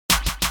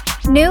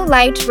New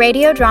Light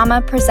Radio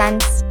Drama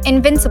presents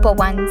Invincible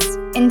Ones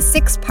in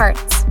 6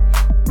 parts.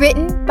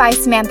 Written by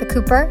Samantha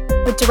Cooper,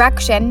 with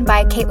direction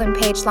by Caitlin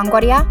Page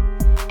Longoria,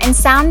 and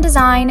sound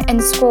design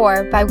and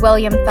score by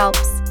William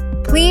Phelps.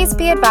 Please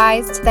be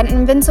advised that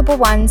Invincible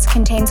Ones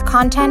contains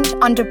content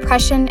on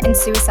depression and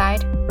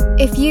suicide.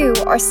 If you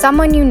or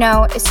someone you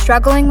know is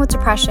struggling with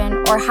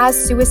depression or has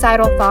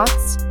suicidal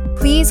thoughts,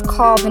 please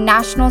call the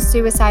National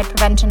Suicide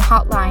Prevention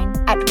Hotline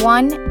at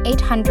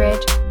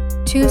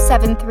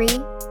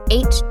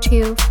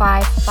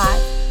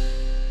 1-800-273-8255.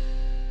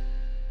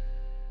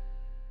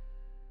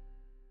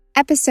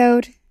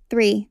 Episode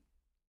 3.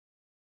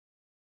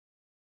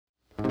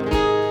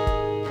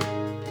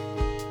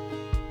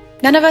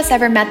 None of us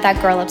ever met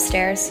that girl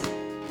upstairs.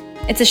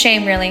 It's a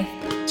shame, really.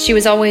 She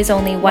was always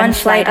only one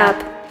flight up.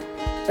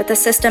 But the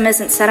system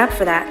isn't set up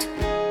for that.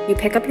 You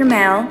pick up your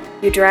mail,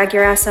 you drag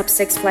your ass up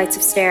 6 flights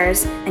of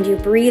stairs, and you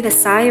breathe a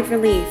sigh of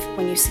relief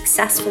when you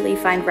successfully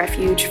find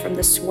refuge from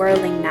the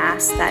swirling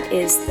mass that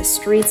is the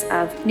streets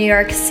of New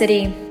York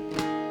City.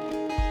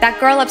 That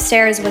girl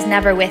upstairs was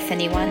never with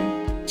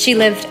anyone. She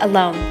lived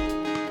alone.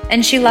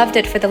 And she loved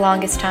it for the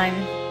longest time,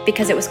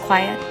 because it was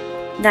quiet.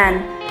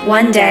 Then,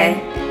 one day,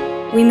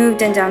 we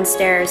moved in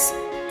downstairs.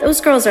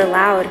 "Those girls are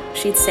loud,"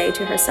 she'd say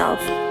to herself.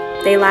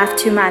 "They laugh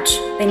too much.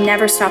 They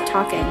never stop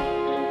talking."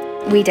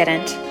 We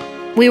didn't.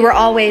 We were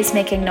always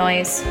making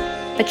noise,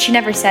 but she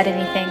never said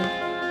anything.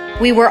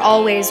 We were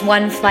always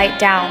one flight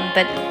down,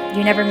 but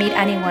you never meet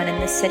anyone in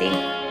this city.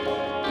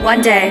 One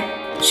day,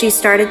 she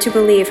started to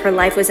believe her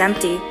life was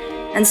empty,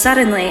 and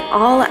suddenly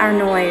all our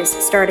noise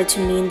started to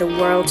mean the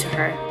world to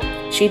her.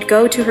 She'd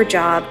go to her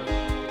job.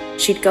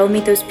 She'd go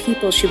meet those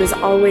people she was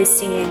always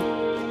seeing.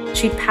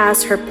 She'd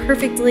pass her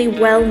perfectly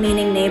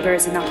well-meaning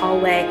neighbors in the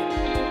hallway,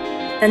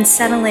 then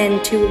settle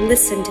in to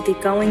listen to the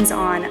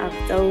goings-on of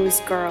those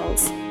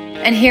girls.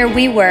 And here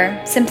we were,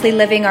 simply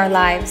living our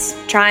lives,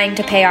 trying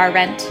to pay our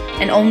rent,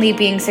 and only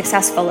being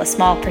successful a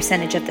small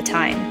percentage of the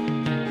time.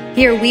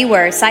 Here we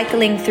were,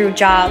 cycling through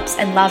jobs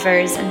and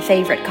lovers and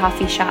favorite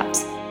coffee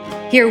shops.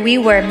 Here we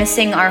were,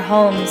 missing our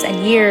homes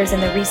and years in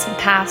the recent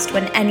past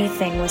when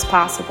anything was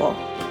possible.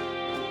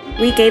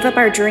 We gave up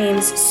our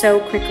dreams so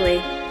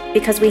quickly,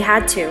 because we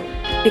had to,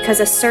 because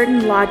a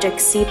certain logic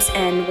seeps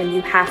in when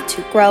you have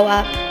to Grow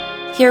up.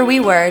 Here we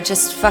were,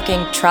 just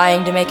fucking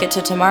trying to make it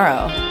to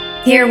tomorrow.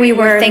 Here we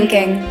were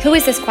thinking, who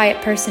is this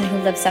quiet person who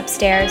lives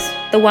upstairs?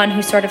 The one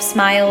who sort of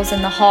smiles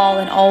in the hall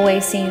and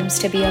always seems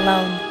to be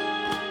alone.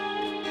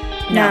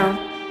 No.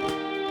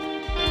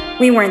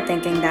 We weren't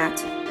thinking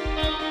that.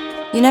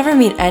 You never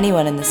meet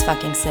anyone in this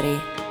fucking city.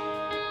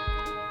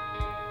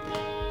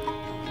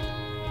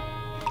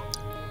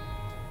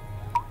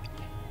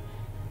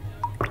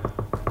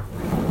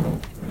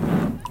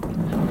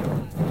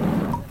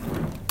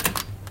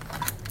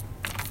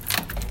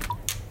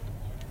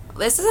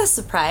 This is a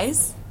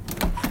surprise.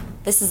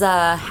 This is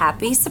a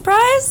happy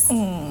surprise?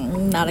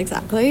 Not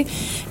exactly.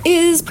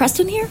 Is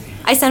Preston here?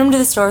 I sent him to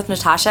the store with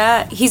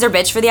Natasha. He's our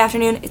bitch for the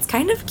afternoon. It's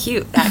kind of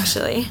cute,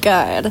 actually.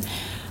 Good.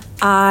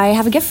 I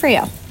have a gift for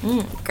you.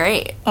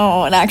 Great.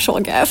 Oh, an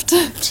actual gift.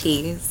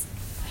 Cheese.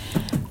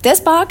 This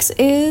box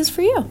is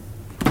for you.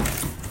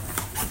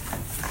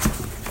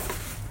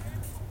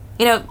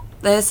 You know,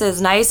 this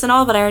is nice and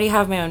all, but I already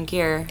have my own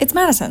gear. It's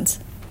Madison's.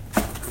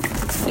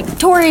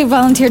 Tori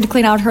volunteered to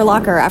clean out her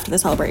locker after the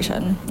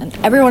celebration, and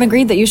everyone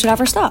agreed that you should have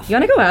her stuff. You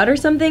want to go out or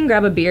something?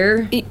 Grab a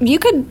beer? You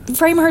could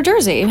frame her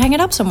jersey, hang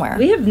it up somewhere.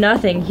 We have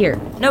nothing here.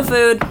 No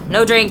food,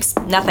 no drinks,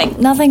 nothing.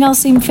 Nothing else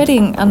seemed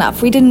fitting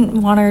enough. We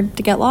didn't want her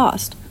to get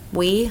lost.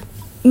 We?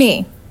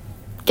 Me.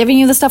 Giving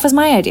you the stuff was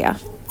my idea.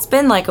 It's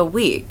been like a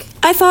week.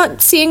 I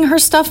thought seeing her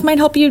stuff might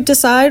help you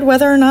decide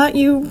whether or not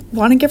you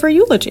want to give her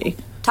eulogy.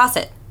 Toss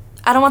it.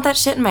 I don't want that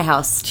shit in my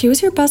house. She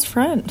was your best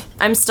friend.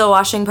 I'm still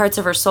washing parts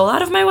of her soul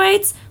out of my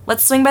whites.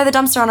 Let's swing by the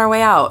dumpster on our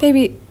way out.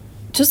 Baby,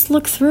 just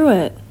look through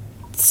it.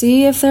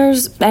 See if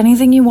there's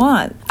anything you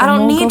want. I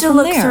don't We'll need go to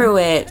look there. through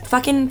it.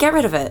 Fucking get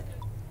rid of it.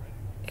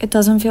 It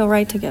doesn't feel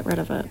right to get rid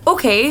of it.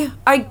 Okay,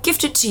 I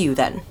gift it to you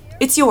then.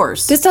 It's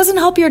yours. This doesn't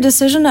help your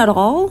decision at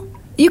all.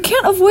 You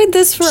can't avoid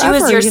this forever.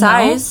 She was your you know?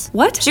 size.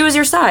 What? She was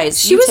your size.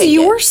 She You was take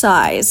your it.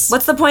 size.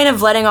 What's the point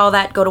of letting all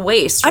that go to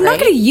waste, I'm right? not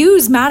going to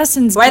use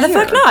Madison's Why the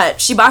gear. fuck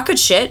not? She bought good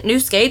shit, new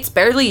skates,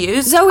 barely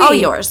used. Zoe. All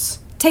yours.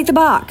 Take the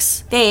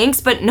box. Thanks,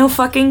 but no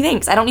fucking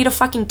thanks. I don't need a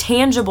fucking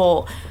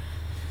tangible...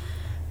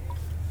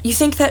 You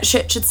think that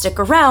shit should stick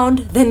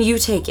around, then you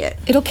take it.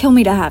 It'll kill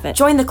me to have it.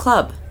 Join the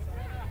club.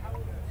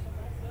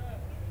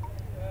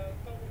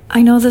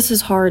 I know this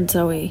is hard,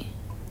 Zoe.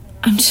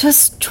 I'm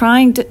just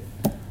trying to...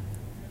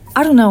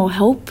 I don't know,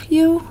 help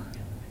you?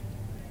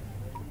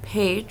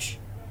 Paige,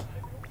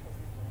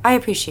 I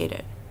appreciate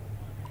it.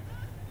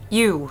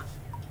 You.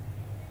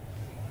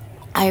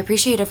 I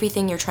appreciate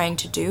everything you're trying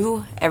to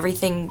do.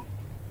 Everything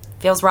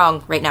feels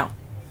wrong right now.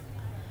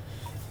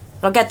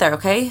 But I'll get there,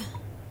 okay?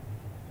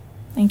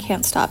 And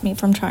can't stop me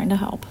from trying to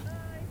help.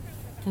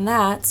 And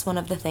that's one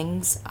of the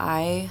things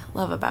I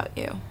love about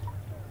you.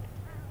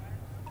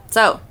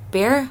 So,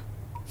 beer?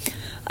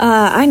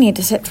 I need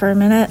to sit for a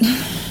minute.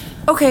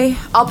 Okay,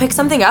 I'll pick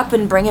something up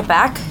and bring it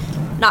back.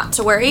 Not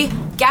to worry.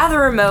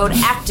 Gatherer mode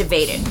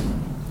activated.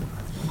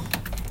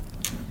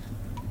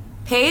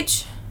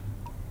 Paige?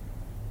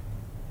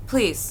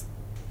 Please.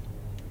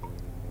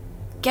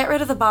 Get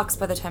rid of the box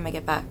by the time I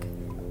get back.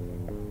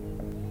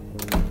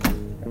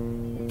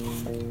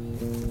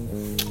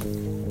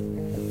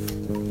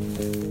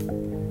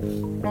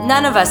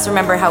 None of us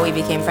remember how we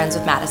became friends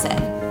with Madison.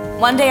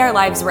 One day our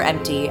lives were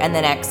empty, and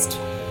the next,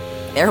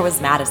 there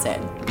was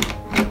Madison.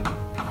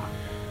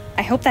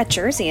 I hope that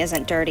jersey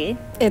isn't dirty.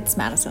 It's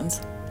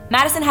Madison's.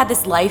 Madison had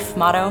this life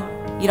motto: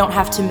 you don't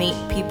have to meet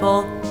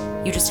people,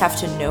 you just have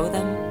to know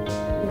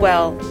them.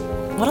 Well,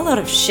 What a load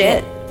of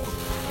shit.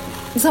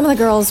 Some of the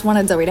girls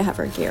wanted Zoe to have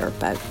her gear,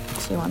 but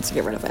she wants to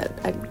get rid of it.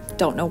 I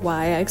don't know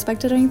why I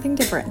expected anything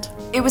different.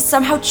 It was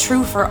somehow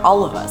true for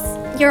all of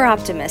us. you're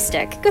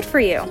optimistic. Good for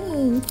you.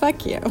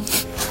 Fuck you.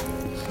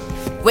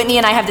 Whitney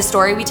and I have the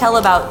story we tell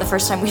about the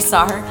first time we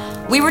saw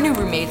her. We were new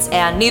roommates,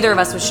 and neither of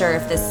us was sure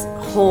if this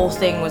whole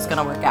thing was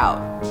gonna work out.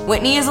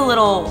 Whitney is a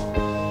little...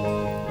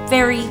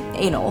 very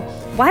anal.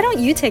 Why don't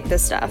you take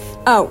this stuff?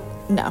 Oh,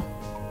 no.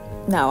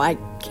 No, I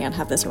can't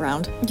have this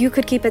around. You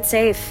could keep it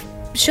safe.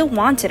 She'll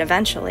want it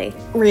eventually.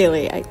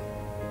 Really,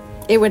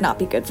 it would not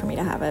be good for me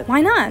to have it.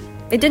 Why not?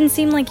 It didn't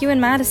seem like you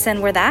and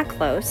Madison were that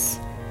close.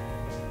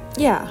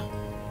 Yeah.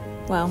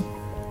 Well,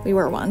 we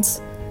were once.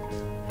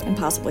 And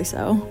possibly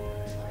so.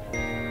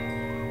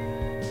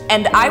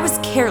 And I was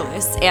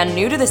careless and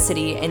new to the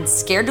city and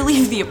scared to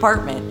leave the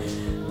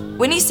apartment.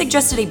 Whitney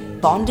suggested a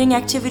bonding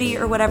activity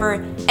or whatever,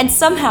 and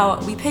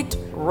somehow we picked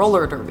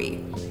roller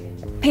derby.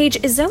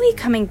 Paige, is Zoe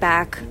coming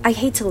back? I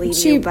hate to leave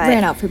She you, but...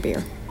 ran out for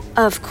beer.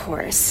 Of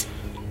course.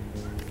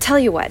 Tell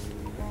you what,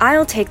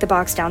 I'll take the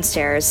box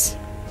downstairs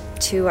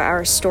to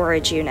our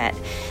storage unit.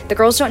 The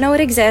girls don't know it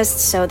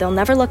exists, so they'll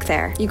never look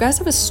there. You guys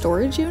have a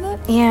storage unit?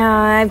 Yeah,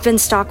 I've been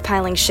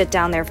stockpiling shit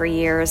down there for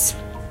years.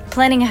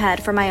 Planning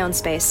ahead for my own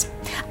space.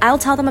 I'll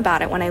tell them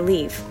about it when I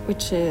leave.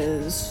 Which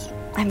is...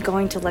 I'm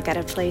going to look at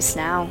a place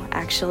now,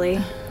 actually.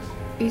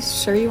 You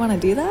sure you want to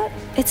do that?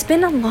 It's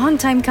been a long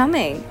time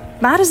coming.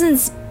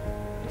 Madison's...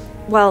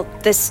 Well,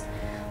 this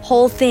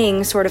whole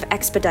thing sort of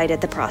expedited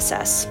the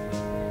process.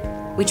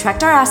 We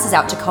trekked our asses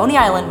out to Coney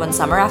Island one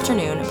summer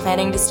afternoon,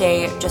 planning to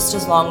stay just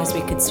as long as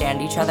we could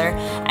stand each other.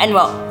 And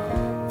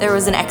well, there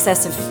was an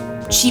excess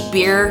of cheap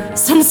beer,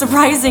 some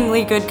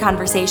surprisingly good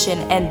conversation,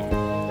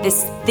 and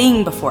this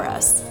thing before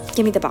us.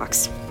 Give me the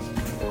box.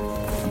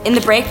 In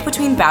the break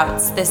between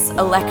bouts, this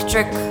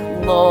electric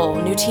lull,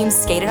 new teams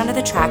skated onto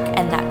the track,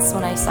 and that's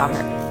when I saw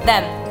her.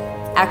 Them.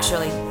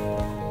 Actually,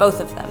 both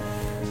of them.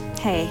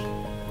 Hey,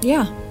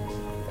 Yeah.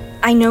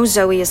 I know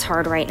Zoe is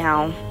hard right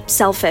now.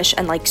 Selfish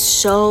and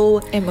so...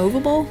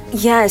 Immovable?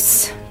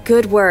 Yes,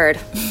 good word.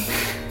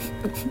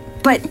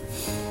 But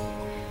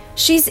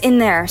she's in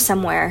there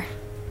somewhere.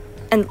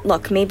 And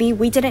look, maybe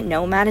we didn't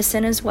know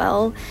Madison as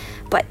well,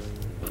 but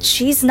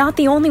she's not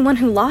the only one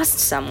who lost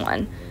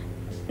someone.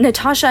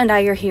 Natasha and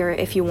I are here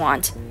if you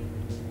want.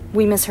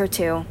 We miss her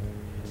too.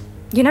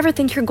 You never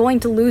think you're going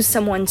to lose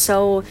someone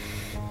so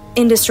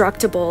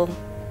indestructible.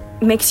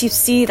 Makes you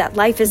see that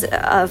life is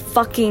a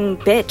fucking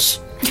bitch.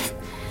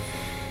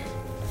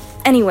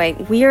 Anyway,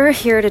 we're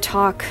here to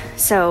talk,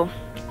 so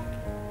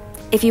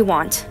if you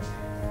want.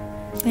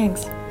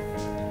 Thanks.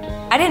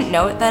 I didn't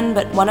know it then,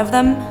 but one of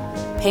them,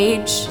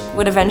 Paige,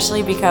 would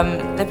eventually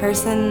become the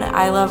person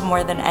I love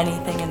more than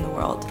anything in the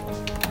world.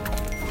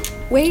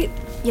 Wait,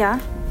 Yeah?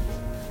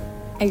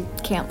 I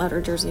can't let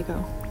her jersey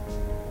go.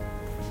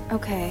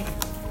 Okay.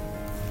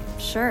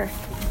 Sure.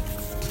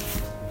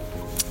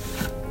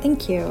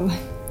 Thank you.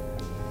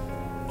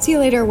 See you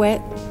later,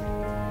 Whit.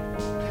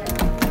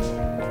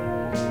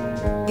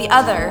 The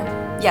other,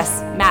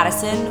 yes,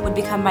 Madison, would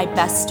become my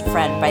best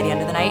friend by the end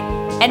of the night,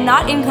 and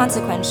not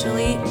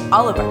inconsequentially,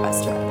 all of our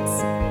best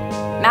friends.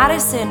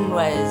 Madison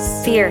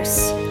was...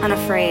 Fierce,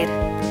 unafraid.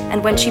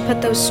 And when she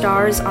put those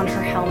stars on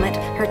her helmet,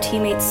 her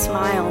teammates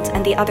smiled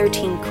and the other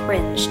team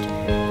cringed.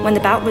 When the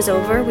bout was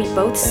over, we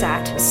both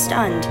sat,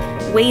 stunned,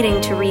 waiting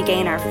to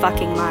regain our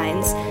fucking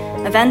minds.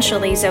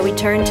 Eventually, Zoe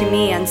turned to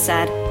me and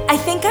said, I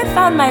think I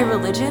found my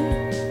religion.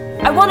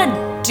 I want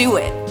to do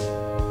it.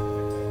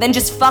 Then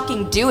just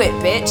fucking do it,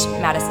 bitch,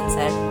 Madison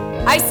said.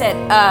 I said,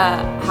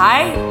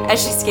 hi,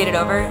 as she skated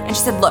over, and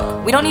she said,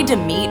 look, we don't need to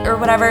meet or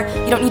whatever.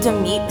 You don't need to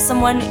meet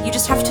someone, you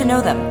just have to know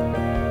them.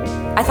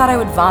 I thought I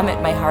would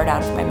vomit my heart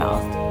out of my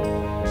mouth.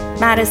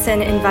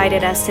 Madison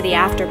invited us to the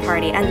after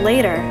party, and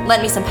later,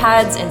 Lent me some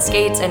pads and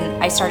skates,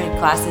 and I started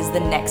classes the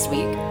next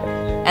week.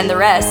 And the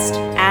rest,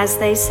 as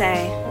they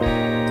say,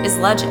 is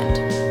legend.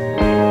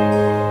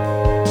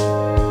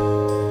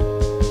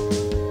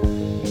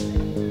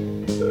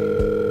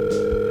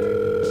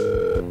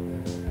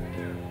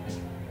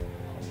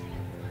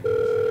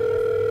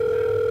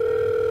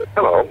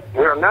 Hello,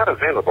 we are not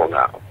available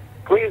now.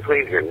 Please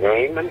leave your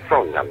name and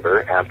phone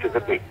number after the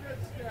beep.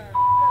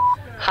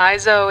 Hi,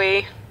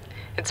 Zoe.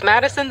 It's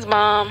Madison's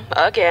mom,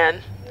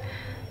 again.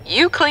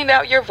 You cleaned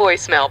out your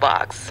voicemail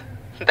box.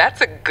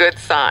 That's a good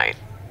sign.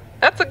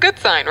 That's a good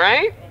sign,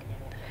 right?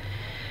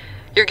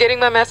 You're getting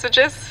my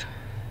messages?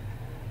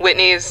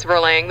 Whitney's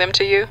relaying them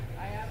to you?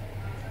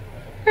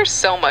 There's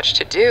so much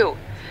to do.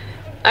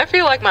 I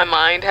feel like my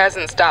mind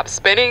hasn't stopped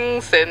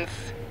spinning since...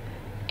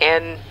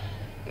 And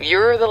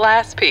you're the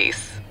last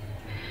piece.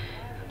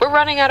 We're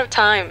running out of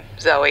time,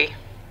 Zoe.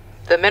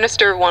 The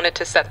minister wanted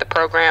to set the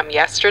program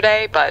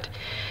yesterday, but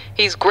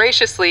he's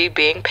graciously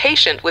being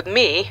patient with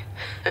me.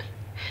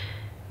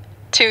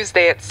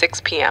 Tuesday at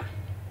 6 p.m.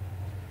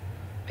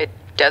 It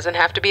doesn't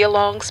have to be a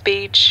long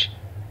speech.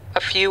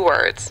 A few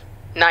words.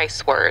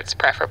 Nice words,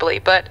 preferably,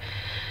 but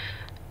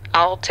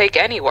I'll take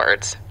any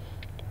words.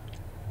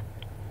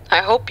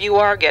 I hope you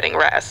are getting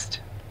rest.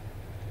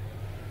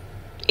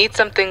 Eat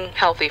something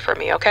healthy for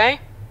me, okay?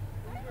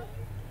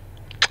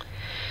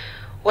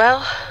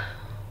 Well,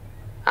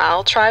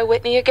 I'll try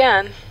Whitney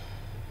again.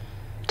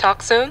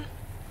 Talk soon?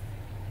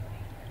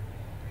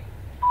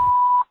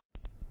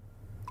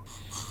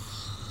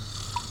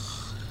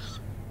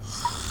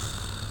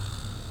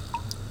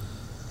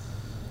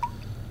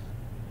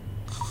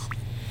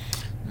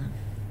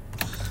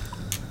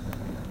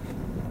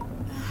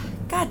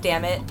 God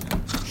damn it.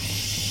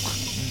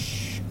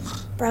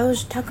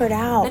 Bro's tuckered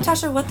out.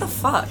 Natasha, what the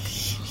fuck?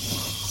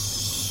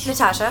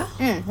 Natasha?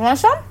 You want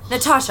some?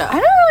 Natasha. I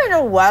don't really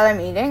know what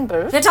I'm eating,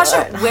 but it's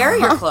Natasha, good. where are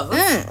your clothes?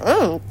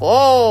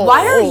 Whoa.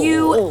 Why are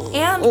you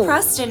and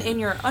Preston in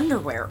your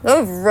underwear? That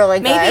was really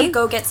good. Maybe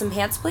go get some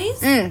pants, please?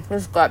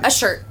 That's good. A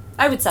shirt.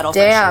 I would settle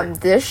Damn, for a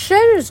shirt. this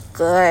shit is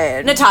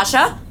good.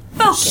 Natasha,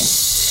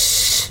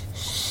 focus.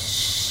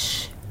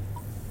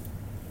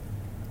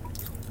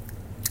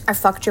 I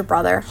fucked your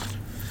brother.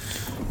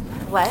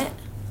 What?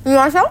 You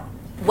want some?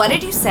 What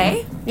did you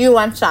say? You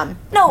want some?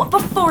 No,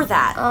 before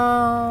that.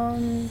 Oh,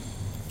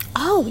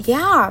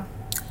 yeah.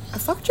 I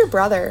fucked your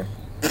brother.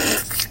 Yeah,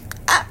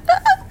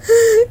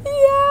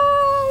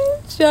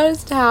 it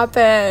just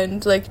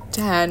happened like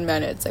 10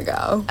 minutes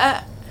ago.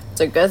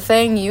 It's a good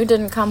thing you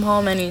didn't come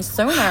home any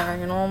sooner,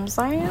 you know what I'm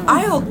saying?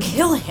 I'll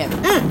kill him.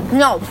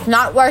 No,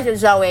 not worth it,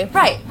 Zoe.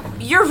 Right,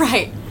 you're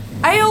right.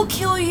 I'll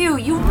kill you,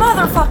 you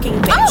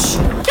motherfucking bitch.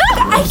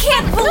 I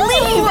can't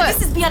believe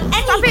this is beyond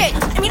anything.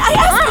 I mean, I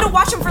asked you to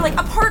watch him for like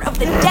a part of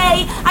the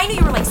day. I knew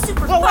you were like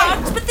super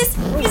fucked, but this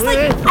is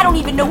like, I don't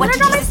even know what to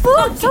do. This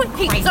food. Zoe,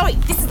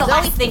 this is the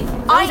last thing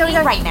I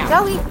need right now.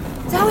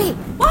 Zoe.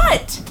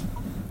 What?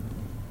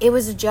 It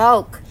was a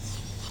joke.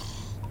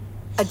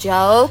 A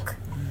joke?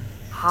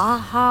 Ha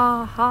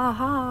ha ha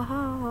ha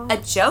ha. A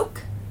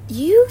joke?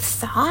 You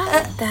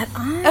thought that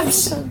I...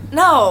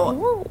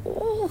 No.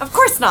 Of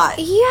course not.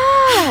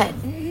 Yeah,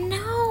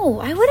 no.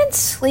 I wouldn't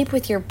sleep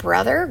with your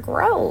brother.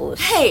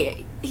 Gross.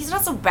 Hey, he's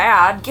not so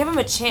bad. Give him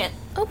a chance.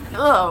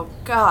 Oh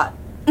God.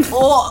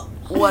 Oh,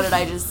 what did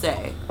I just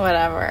say?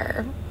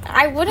 Whatever.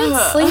 I wouldn't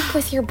sleep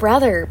with your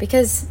brother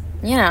because,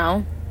 you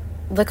know,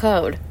 the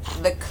code.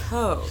 The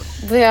code?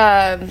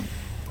 The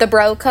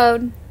bro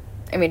code.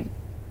 I mean,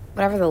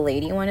 whatever the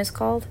lady one is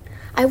called.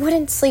 I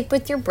wouldn't sleep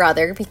with your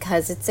brother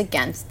because it's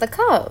against the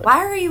code. Why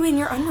are you in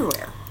your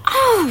underwear?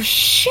 Oh,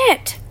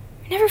 shit.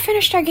 We never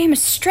finished our game of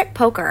strip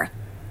poker.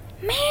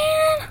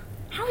 Man,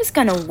 I was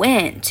gonna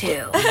win,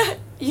 too.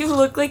 You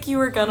look like you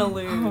were gonna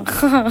lose.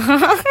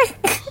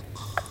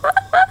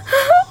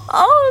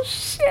 Oh,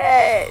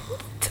 shit.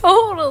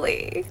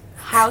 Totally.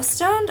 How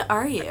stoned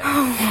are you?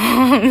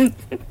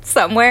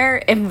 Somewhere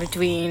in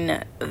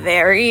between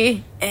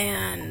very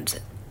and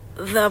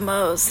the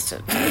most.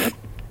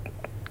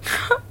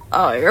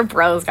 Oh, your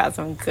bro's got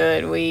some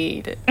good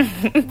weed.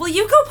 Will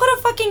you go put a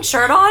fucking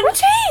shirt on? Oh,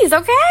 jeez,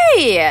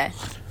 okay.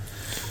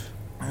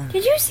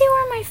 Did you see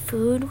where my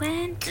food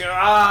went?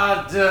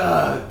 God,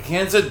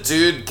 can't a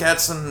dude catch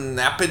some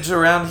nappage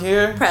around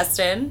here?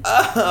 Preston.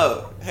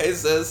 Oh, hey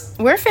sis.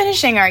 We're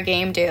finishing our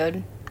game,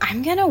 dude.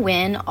 I'm gonna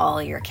win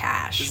all your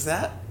cash. Is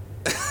that?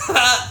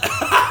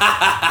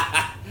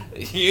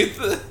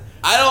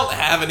 I don't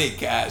have any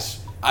cash.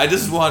 I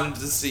just wanted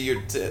to see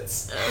your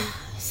tits.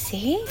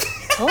 See?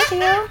 Told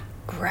you.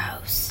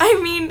 Gross. I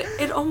mean,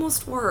 it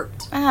almost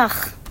worked.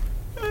 Ugh.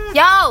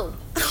 Yo!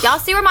 Y'all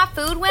see where my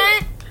food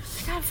went?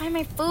 I gotta find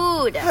my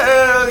food.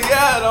 Hell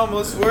yeah, it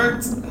almost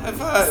worked. High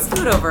five.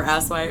 Scoot over,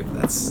 asswipe.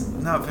 That's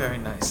not very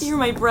nice. You're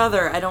my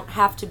brother. I don't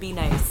have to be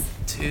nice.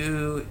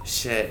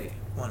 Touché.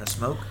 Wanna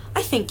smoke?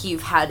 I think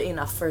you've had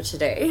enough for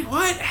today.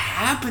 What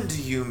happened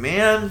to you,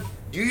 man?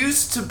 You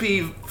used to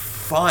be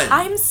fun.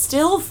 I'm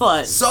still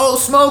fun. So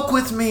smoke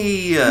with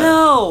me.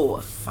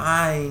 No.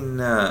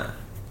 Fine.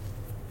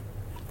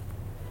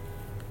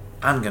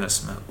 I'm gonna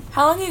smoke.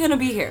 How long are you gonna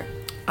be here?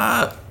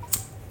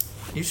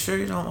 You sure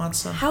you don't want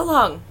some? How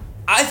long?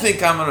 I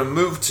think I'm gonna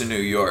move to New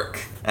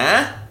York.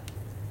 Huh?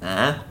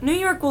 New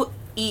York will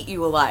eat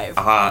you alive.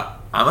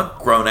 I'm a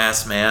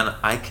grown-ass man.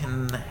 I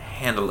can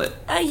handle it.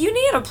 You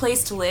need a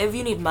place to live.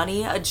 You need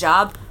money, a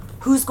job.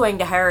 Who's going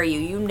to hire you?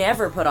 You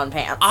never put on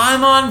pants.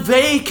 I'm on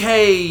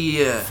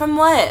vacay. From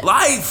what?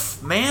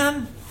 Life,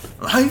 man.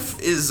 Life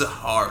is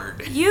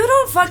hard. You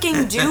don't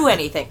fucking do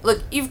anything.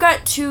 Look, you've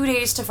got 2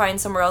 days to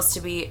find somewhere else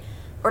to be,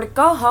 or to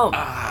go home.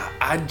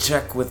 I'd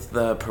check with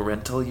the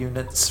parental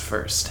units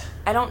first.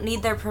 I don't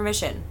need their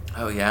permission.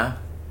 Oh, yeah?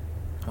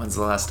 When's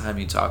the last time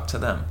you talked to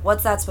them?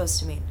 What's that supposed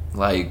to mean?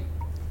 Like,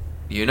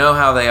 you know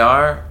how they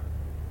are?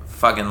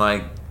 Fucking,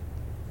 like,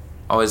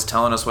 always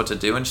telling us what to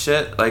do and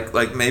shit?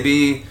 Like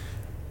maybe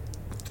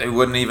they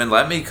wouldn't even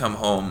let me come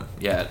home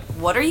yet.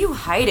 What are you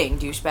hiding,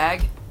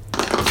 douchebag?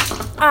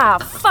 Ah,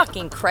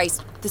 fucking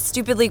Christ. The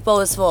stupid leak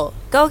bowl is full.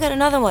 Go get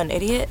another one,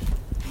 idiot.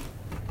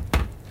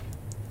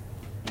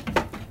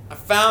 I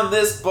found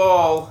this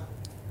bowl.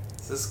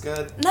 Is this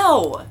good?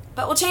 No,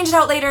 but we'll change it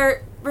out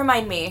later.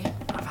 Remind me.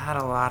 I've had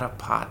a lot of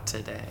pot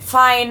today.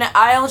 Fine,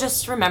 I'll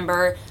just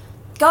remember.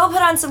 Go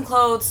put on some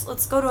clothes.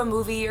 Let's go to a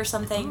movie or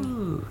something.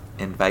 Ooh,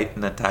 invite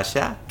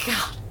Natasha?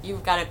 God,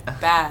 you've got it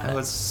bad. I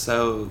was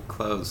so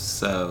close,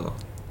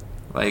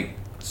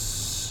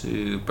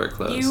 super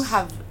close. You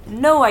have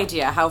no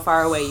idea how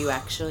far away you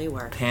actually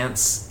were.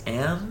 Pants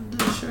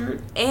and a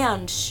shirt?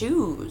 And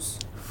shoes.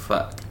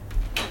 Fuck.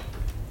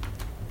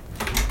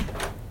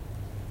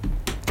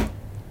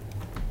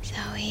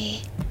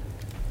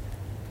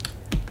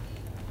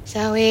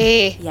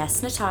 Zoe.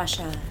 Yes,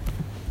 Natasha.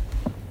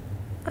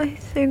 I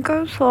think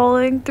I'm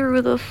falling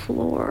through the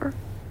floor.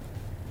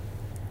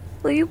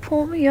 Will you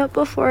pull me up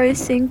before I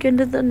sink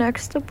into the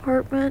next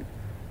apartment?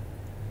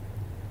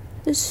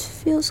 This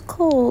feels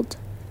cold.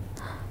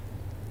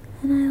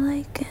 And I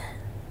like it.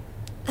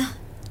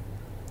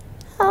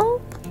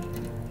 Help.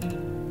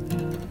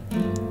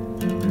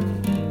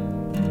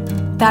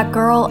 That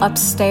girl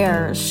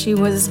upstairs, she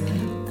was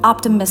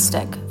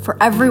optimistic for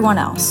everyone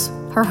else.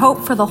 Her hope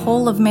for the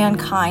whole of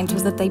mankind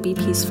was that they be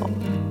peaceful,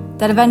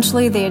 that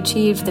eventually they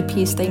achieved the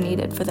peace they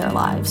needed for their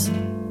lives.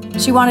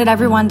 She wanted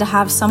everyone to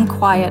have some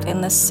quiet in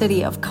this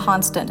city of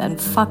constant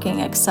and fucking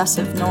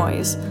excessive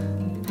noise.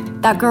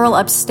 That girl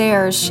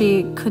upstairs,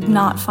 she could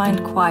not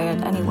find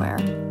quiet anywhere.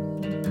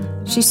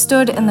 She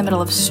stood in the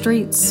middle of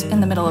streets, in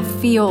the middle of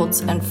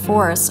fields and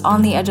forests,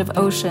 on the edge of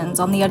oceans,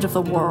 on the edge of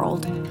the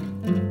world.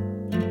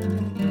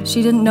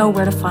 She didn't know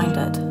where to find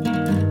it.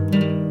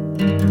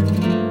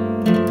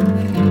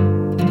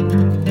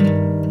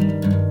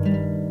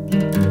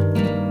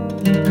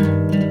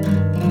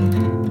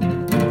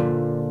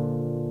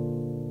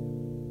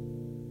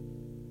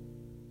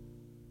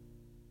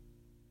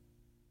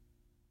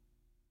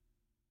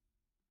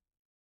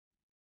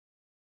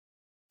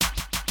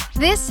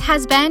 This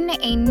has been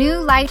a New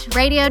Light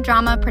radio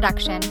drama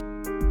production.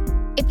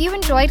 If you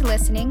enjoyed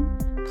listening,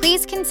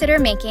 please consider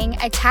making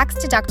a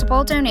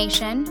tax-deductible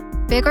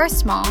donation, big or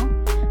small,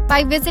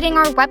 by visiting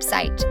our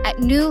website at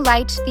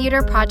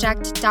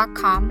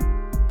newlighttheaterproject.com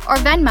or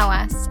Venmo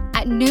us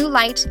at New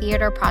Light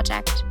Theater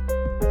Project.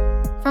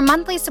 For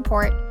monthly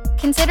support,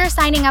 consider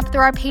signing up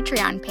through our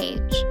Patreon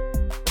page.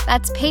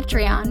 That's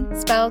Patreon,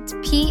 spelled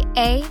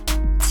Patreon.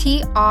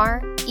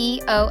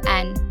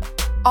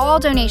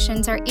 All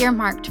donations are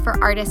earmarked for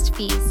artist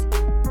fees.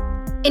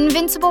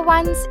 Invincible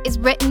Ones is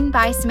written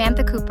by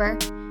Samantha Cooper,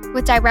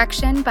 with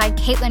direction by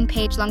Caitlin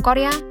Page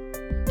Longoria,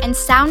 and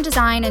sound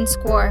design and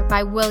score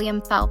by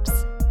William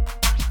Phelps.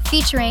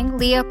 Featuring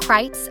Leah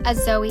Kreitz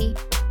as Zoe,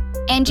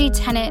 Angie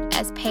Tennant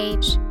as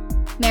Paige,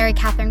 Mary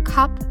Catherine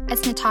Kopp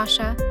as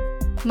Natasha,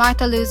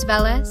 Martha Luz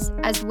Velez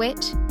as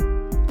Wit,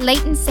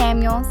 Leighton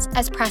Samuels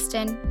as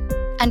Preston,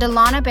 and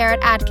Alana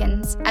Barrett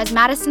Adkins as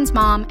Madison's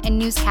mom and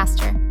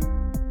newscaster.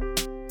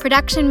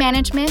 Production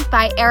management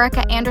by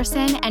Erica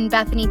Anderson and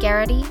Bethany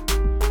Garrity,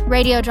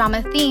 radio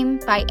drama theme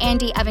by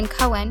Andy Evan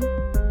Cohen,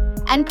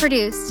 and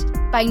produced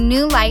by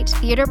New Light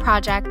Theater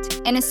Project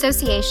in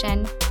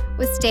association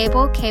with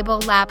Stable Cable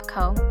Lab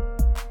Co.